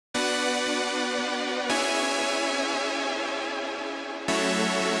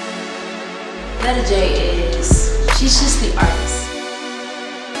Letta J she's just the artist.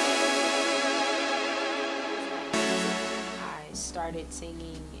 I started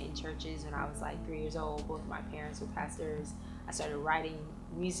singing in churches when I was like 3 years old. Both of my parents were pastors. I started writing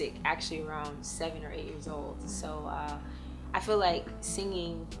music actually around 7 or 8 years old. So I feel like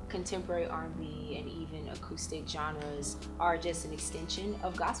singing contemporary R&B and even acoustic genres are just an extension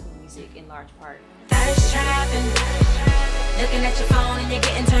of gospel music in large part. Thirst trapping, looking at your phone and you're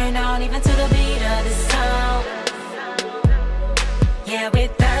getting turned on even to the beat of the song. Yeah, we're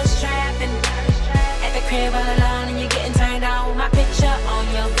thirst trapping, at the crib all alone and you're getting turned on with my picture on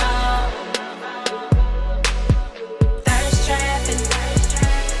your phone. Thirst trapping,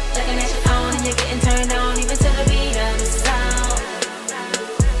 looking at your phone and you're getting turned on even to the beat of the song.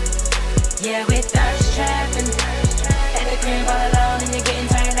 Yeah, we're thirst trapping, at the crib all alone and you're getting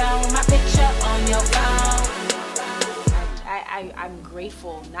turned on with my picture on your phone. I'm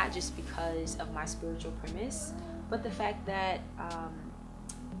grateful not just because of my spiritual premise, but the fact that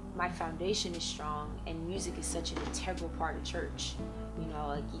my foundation is strong and music is such an integral part of church. You know,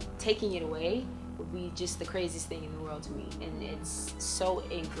 like taking it away would be just the craziest thing in the world to me, and it's so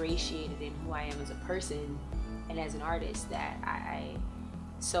ingratiated in who I am as a person and as an artist that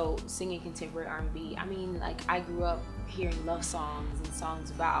so singing contemporary R&B, I mean, like, I grew up hearing love songs and songs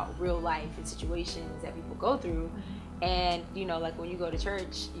about real life and situations that people go through. And, you know, like when you go to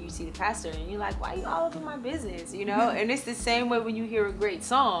church, you see the pastor and you're like, why are you all up in my business, you know? And it's the same way when you hear a great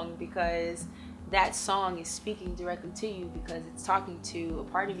song, because that song is speaking directly to you, because it's talking to a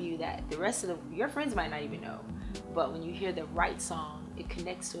part of you that the rest of your friends might not even know. But when you hear the right song, it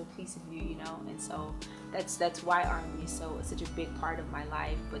connects to a piece of you, you know? And so that's why R&B is such a big part of my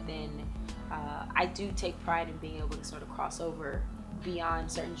life. But then I do take pride in being able to sort of cross over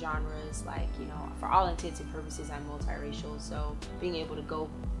beyond certain genres. Like, you know, for all intents and purposes, I'm multiracial, so being able to go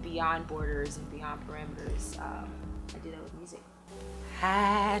beyond borders and beyond parameters, I do that with music.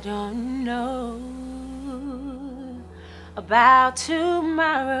 I don't know about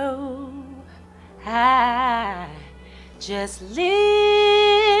tomorrow, I just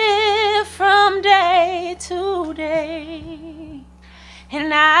live from day to day,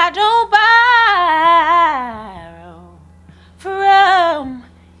 and I don't borrow from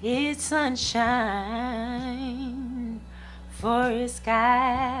its sunshine, for its skies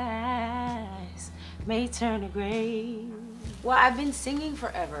may turn to gray. Well, I've been singing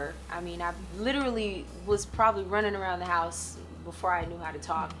forever. I mean, I literally was probably running around the house before I knew how to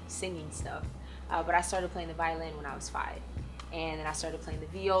talk, singing stuff. But I started playing the violin when I was 5. And then I started playing the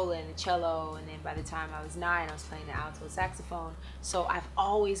viola and the cello, and then by the time I was 9, I was playing the alto saxophone. So I've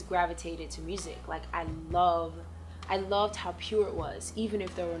always gravitated to music. Like, I loved how pure it was, even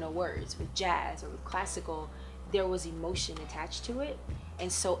if there were no words. With jazz or with classical, there was emotion attached to it.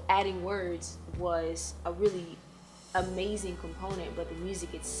 And so adding words was a really amazing component, but the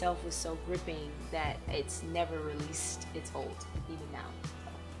music itself was so gripping that it's never released its hold, even now.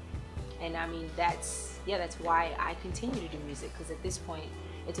 And I mean, that's why I continue to do music, because at this point,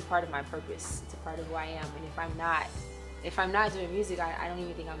 it's a part of my purpose. It's a part of who I am. And if I'm not doing music, I don't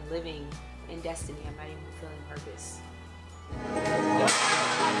even think I'm living in destiny. I'm not even fulfilling purpose.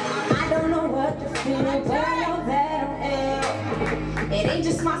 I don't know what to feel, but I know that I'm ill. It ain't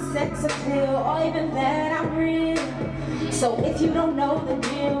just my sex appeal, or even that I'm real. So if you don't know the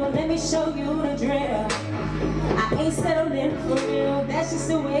deal, let me show you the drill. I ain't settling for real, that's just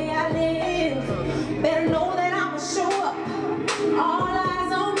the way I live. Better know that I'ma show up, all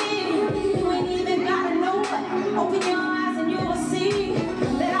eyes on me. You ain't even gotta know it. Open your eyes and you will see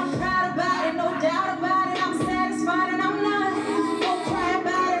that I'm proud about it, no doubt about it. I'm satisfied and I'm not. Don't cry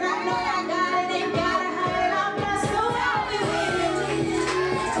about it, I know I got it, ain't gotta hide it. I'm just so happy with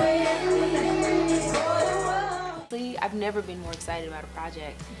you. I've never been more excited about a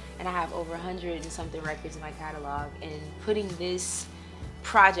project, and I have over 100 and something records in my catalog, and putting this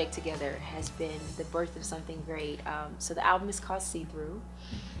project together has been the birth of something great. So the album is called See Through,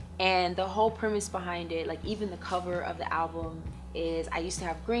 and the whole premise behind it, like even the cover of the album, is I used to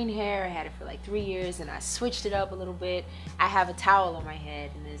have green hair. I had it for like 3 years, and I switched it up a little bit. I have a towel on my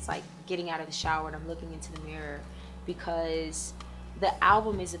head, and it's like getting out of the shower and I'm looking into the mirror, because the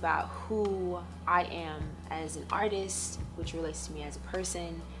album is about who I am as an artist, which relates to me as a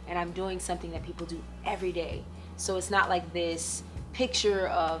person, and I'm doing something that people do every day. So it's not like this picture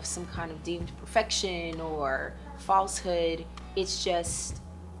of some kind of deemed perfection or falsehood. It's just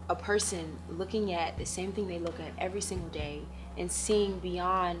a person looking at the same thing they look at every single day and seeing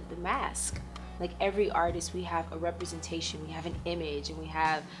beyond the mask. Like every artist, we have a representation, we have an image, and we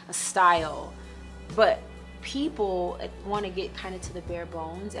have a style. But people want to get kind of to the bare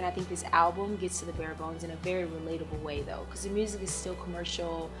bones, and I think this album gets to the bare bones in a very relatable way though, because the music is still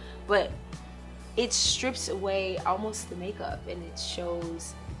commercial, but it strips away almost the makeup and it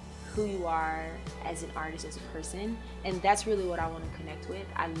shows who you are as an artist, as a person, and that's really what I want to connect with.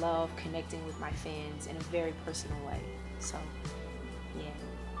 I love connecting with my fans in a very personal way, so yeah.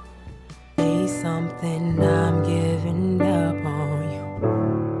 Say something, I'm giving up on you.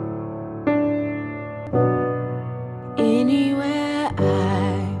 Anywhere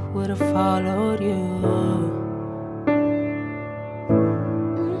I would have followed you.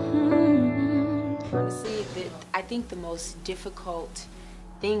 Honestly, I think the most difficult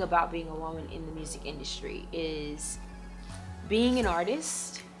thing about being a woman in the music industry is being an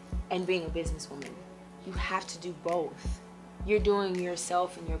artist and being a businesswoman. You have to do both. You're doing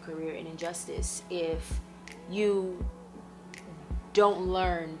yourself and your career an injustice if you don't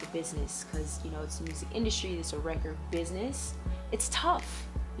learn the business, because you know it's the music industry, it's a record business. It's tough,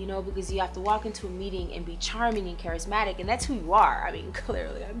 you know, because you have to walk into a meeting and be charming and charismatic, and that's who you are. I mean,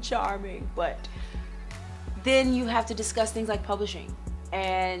 clearly I'm charming, but then you have to discuss things like publishing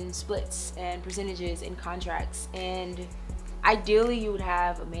and splits and percentages and contracts, and ideally you would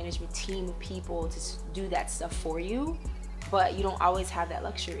have a management team of people to do that stuff for you, but you don't always have that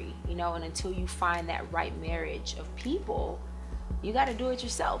luxury, you know, and until you find that right marriage of people, you got to do it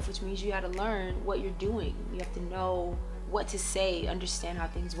yourself, which means you got to learn what you're doing. You have to know what to say, understand how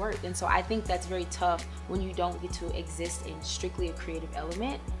things work. And so I think that's very tough when you don't get to exist in strictly a creative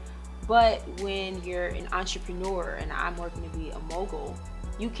element. But when you're an entrepreneur, and I'm working to be a mogul,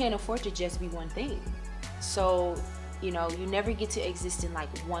 you can't afford to just be one thing. So, you know, you never get to exist in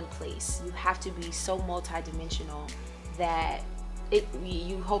like one place. You have to be so multidimensional that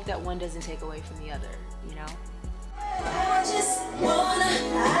you hope that one doesn't take away from the other, you know? I just wanna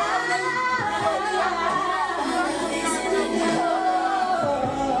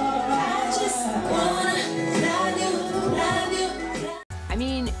I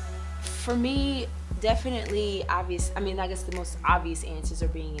mean, for me, definitely obvious. I mean, I guess the most obvious answers are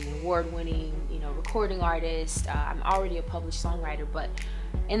being an award-winning, you know, recording artist. I'm already a published songwriter, but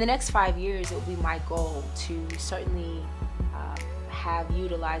in the next 5 years, it will be my goal to certainly have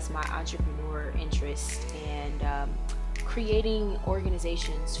utilized my entrepreneur interest and creating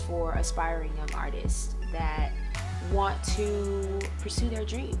organizations for aspiring young artists that want to pursue their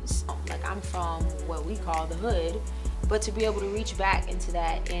dreams. Like, I'm from what we call the hood, but to be able to reach back into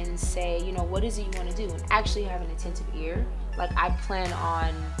that and say, you know, what is it you want to do, and actually have an attentive ear. Like, I plan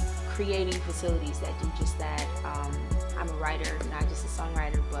on creating facilities that do just that. I'm a writer, not just a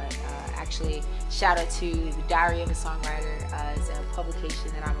songwriter, but actually, shout out to the Diary of a Songwriter. It's a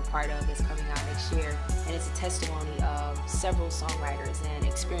publication that I'm a part of that's coming out next year, and it's a testimony of several songwriters and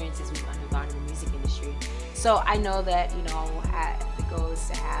experiences we've undergone in the music industry. So I know that, you know, the goal is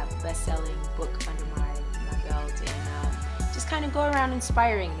to have a best-selling book under my belt, and just kind of go around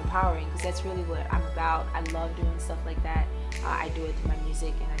inspiring and empowering, because that's really what I'm about. I love doing stuff like that. I do it through my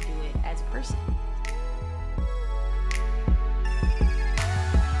music, and I do it as a person.